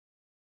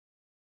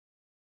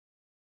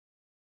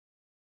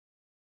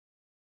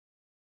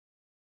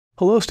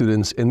Hello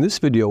students, in this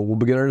video we'll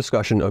begin our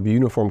discussion of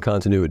uniform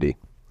continuity.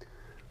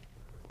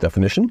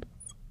 Definition: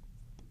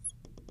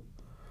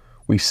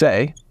 we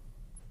say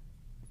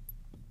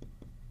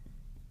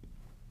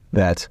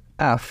that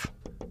F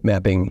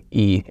mapping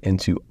E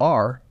into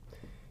R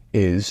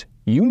is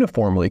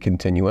uniformly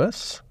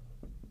continuous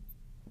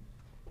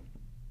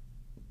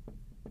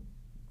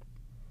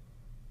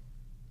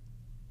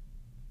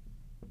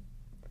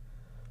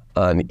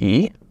on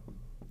E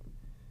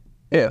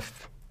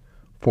if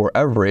for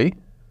every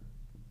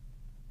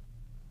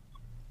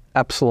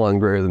epsilon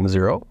greater than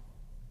 0,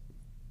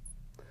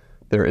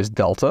 there is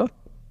delta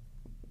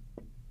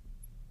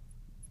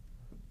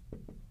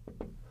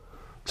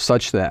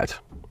such that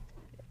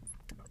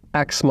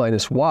x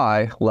minus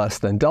y less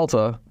than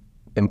delta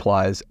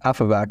implies f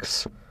of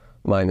x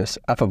minus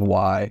f of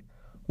y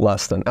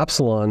less than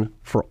epsilon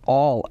for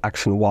all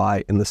x and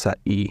y in the set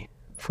E,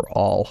 for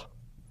all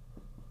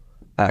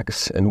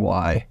x and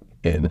y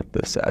in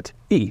the set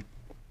E.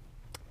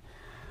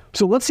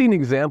 So let's see an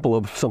example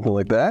of something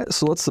like that.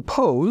 So let's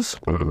suppose,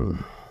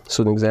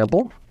 so an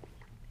example,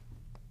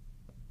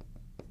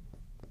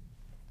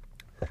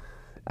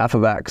 f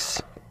of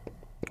x,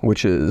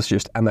 which is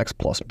just mx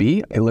plus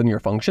b, a linear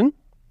function,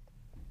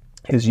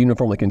 is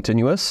uniformly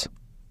continuous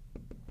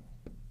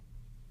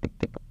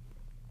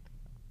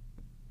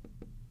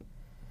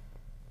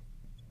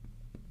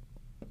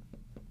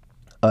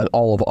on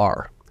all of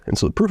R. And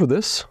so the proof of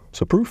this,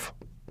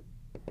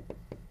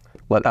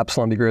 let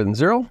epsilon be greater than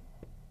 0,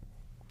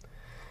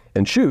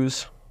 and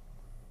choose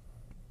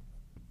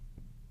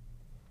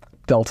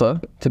delta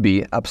to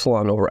be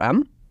epsilon over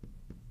m.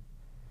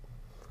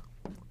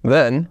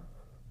 Then,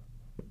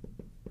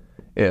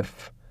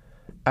 if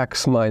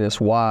x minus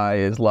y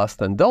is less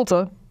than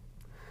delta,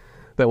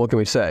 then what can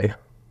we say?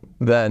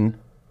 Then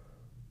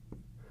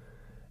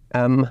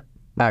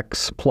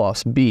mx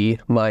plus b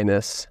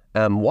minus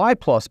my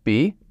plus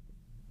b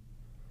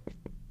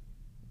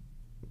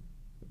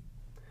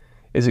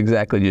is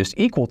exactly just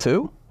equal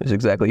to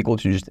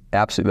just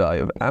absolute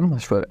value of m.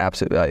 Let's put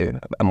absolute value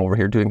of m over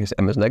here too, because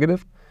m is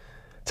negative,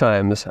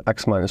 times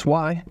x minus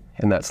y,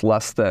 and that's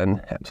less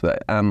than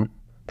m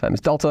times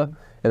delta,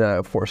 and that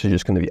of course is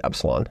just going to be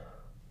epsilon.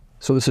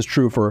 So this is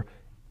true for,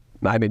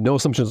 I made no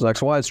assumptions on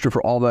x and y, it's true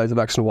for all values of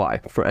x and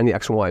y, for any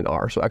x and y in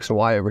R. So x and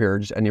y over here are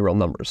just any real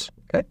numbers,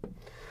 okay?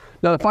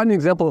 Now to find an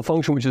example of a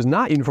function which is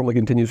not uniformly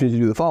continuous, we need to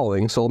do the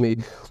following. So let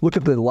me look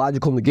at the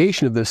logical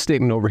negation of this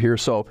statement over here.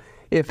 So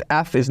if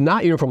f is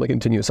not uniformly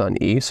continuous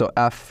on E, so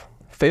f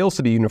fails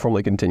to be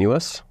uniformly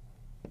continuous,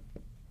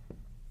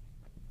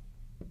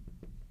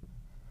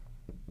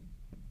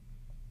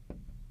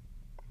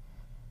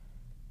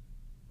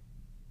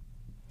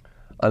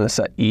 on a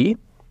set E,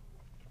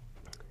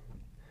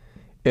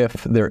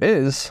 if there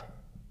is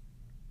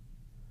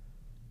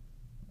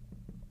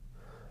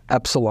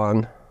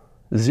epsilon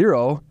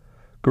 0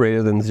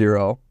 greater than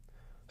 0,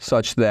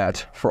 such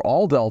that for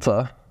all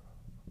delta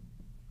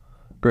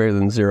greater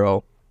than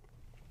 0,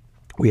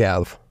 we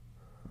have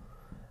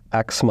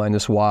x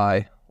minus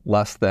y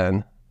less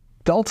than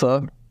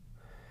delta,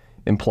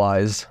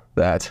 implies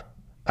that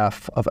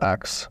f of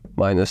x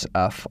minus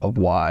f of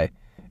y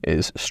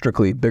is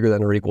strictly bigger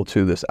than or equal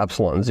to this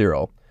epsilon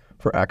 0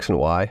 for x and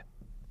y,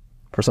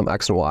 for some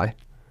x and y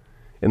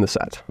in the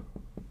set,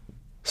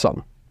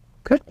 sum.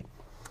 Okay?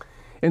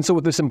 And so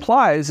what this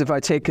implies, if I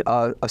take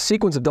a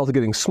sequence of delta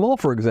getting small,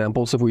 for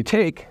example, so if we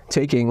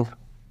taking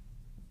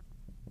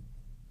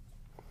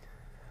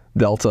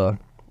delta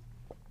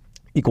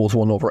equals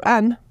 1 over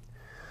n,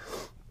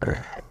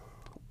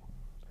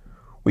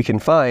 we can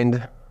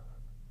find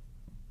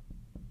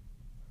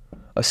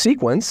a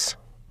sequence,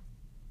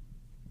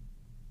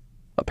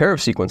 a pair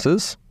of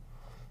sequences,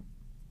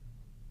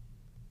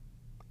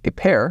 a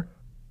pair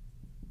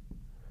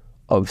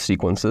of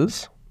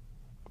sequences,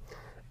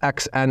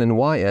 xn and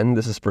yn,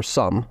 this is for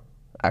some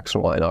x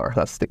and y in R,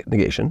 that's the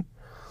negation.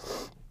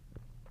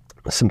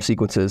 Some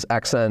sequences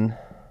xn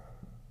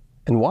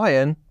and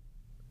yn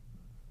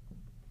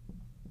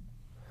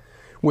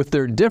with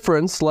their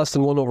difference less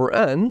than 1 over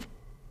n,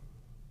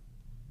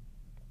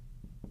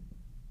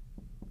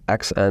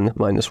 xn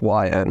minus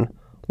yn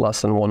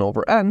less than 1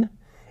 over n,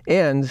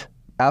 and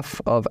f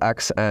of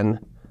xn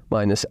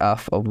minus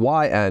f of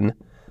yn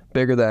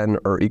bigger than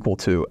or equal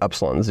to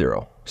epsilon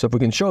 0. So if we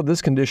can show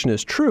this condition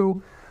is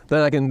true, then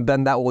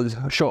that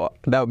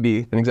would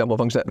be an example of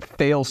a function that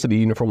fails to be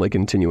uniformly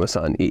continuous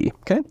on E.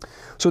 Okay?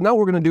 So now what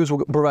we're going to do is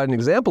we'll provide an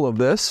example of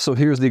this. So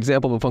here's the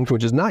example of a function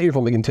which is not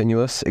uniformly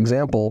continuous.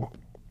 Example,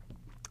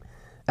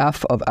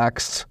 f of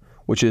x,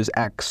 which is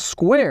x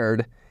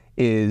squared,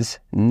 is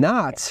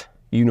not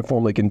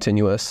uniformly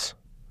continuous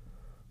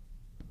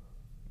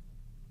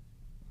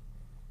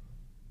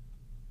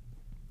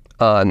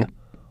on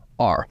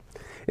R.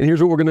 And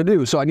here's what we're going to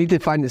do. So I need to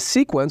find the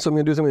sequence. So I'm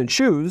going to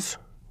choose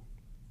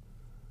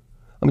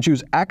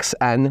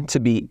xn to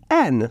be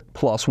n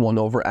plus 1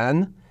 over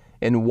n,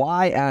 and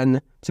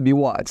yn to be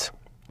what?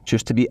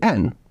 Just to be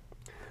n.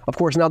 Of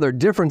course, now their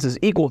difference is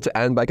equal to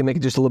n, but I can make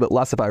it just a little bit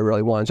less if I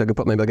really want. So I could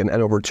put maybe like an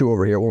n over 2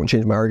 over here. It won't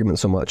change my argument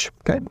so much,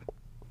 okay?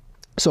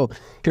 So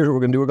here's what we're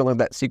going to do. We're going to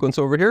let that sequence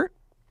over here.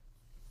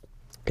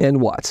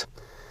 And what?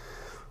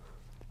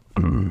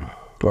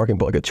 Or I can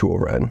put like a 2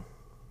 over n.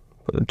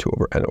 Put a 2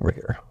 over n over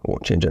here. It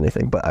won't change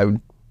anything, but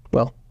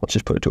well, let's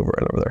just put a 2 over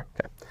n over there.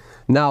 Okay.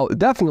 Now,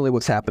 definitely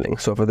what's happening.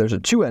 So if there's a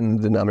 2n in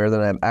the denominator,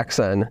 then I have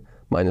xn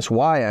minus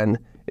yn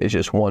is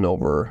just 1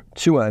 over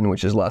 2n,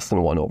 which is less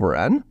than 1 over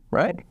n,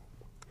 right?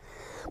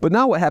 But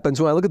now what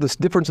happens when I look at this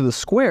difference of the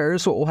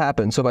squares, what will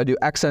happen? So if I do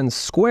xn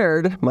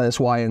squared minus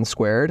yn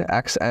squared,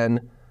 xn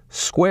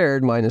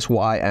squared minus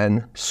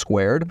yn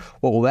squared,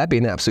 what will that be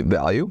in absolute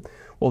value?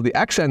 Well, the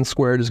xn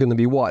squared is going to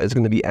be what? It's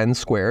going to be n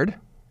squared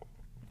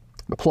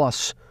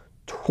plus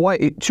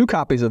 2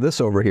 copies of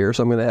this over here.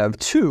 So I'm going to have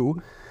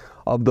 2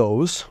 of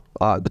those,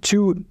 the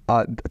 2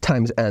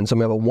 times n. So I'm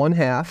going to have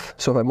a 1/2.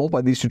 So if I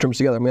multiply these two terms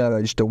together, I'm going to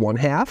have just a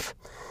 1/2.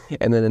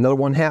 And then another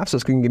 1/2. So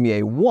it's going to give me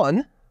a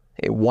 1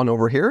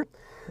 over here.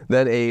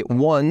 Then a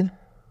 1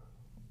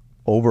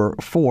 over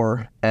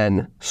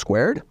 4n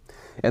squared.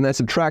 And then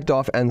subtract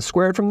off n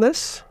squared from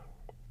this.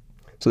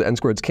 So the n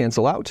squareds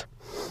cancel out.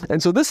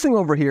 And so this thing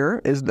over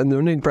here is, and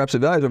the need for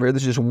absolute values over here,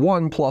 this is just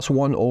 1 plus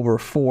 1 over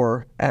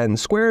 4n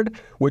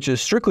squared, which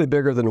is strictly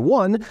bigger than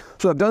 1.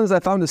 So what I've done is I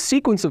found a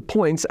sequence of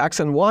points,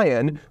 x and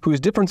yn, whose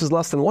difference is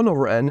less than 1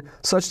 over n,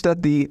 such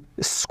that the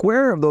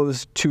square of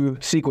those two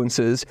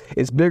sequences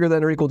is bigger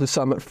than or equal to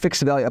some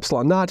fixed value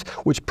epsilon naught,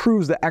 which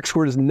proves that x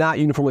squared is not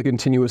uniformly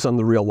continuous on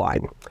the real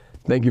line.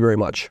 Thank you very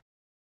much.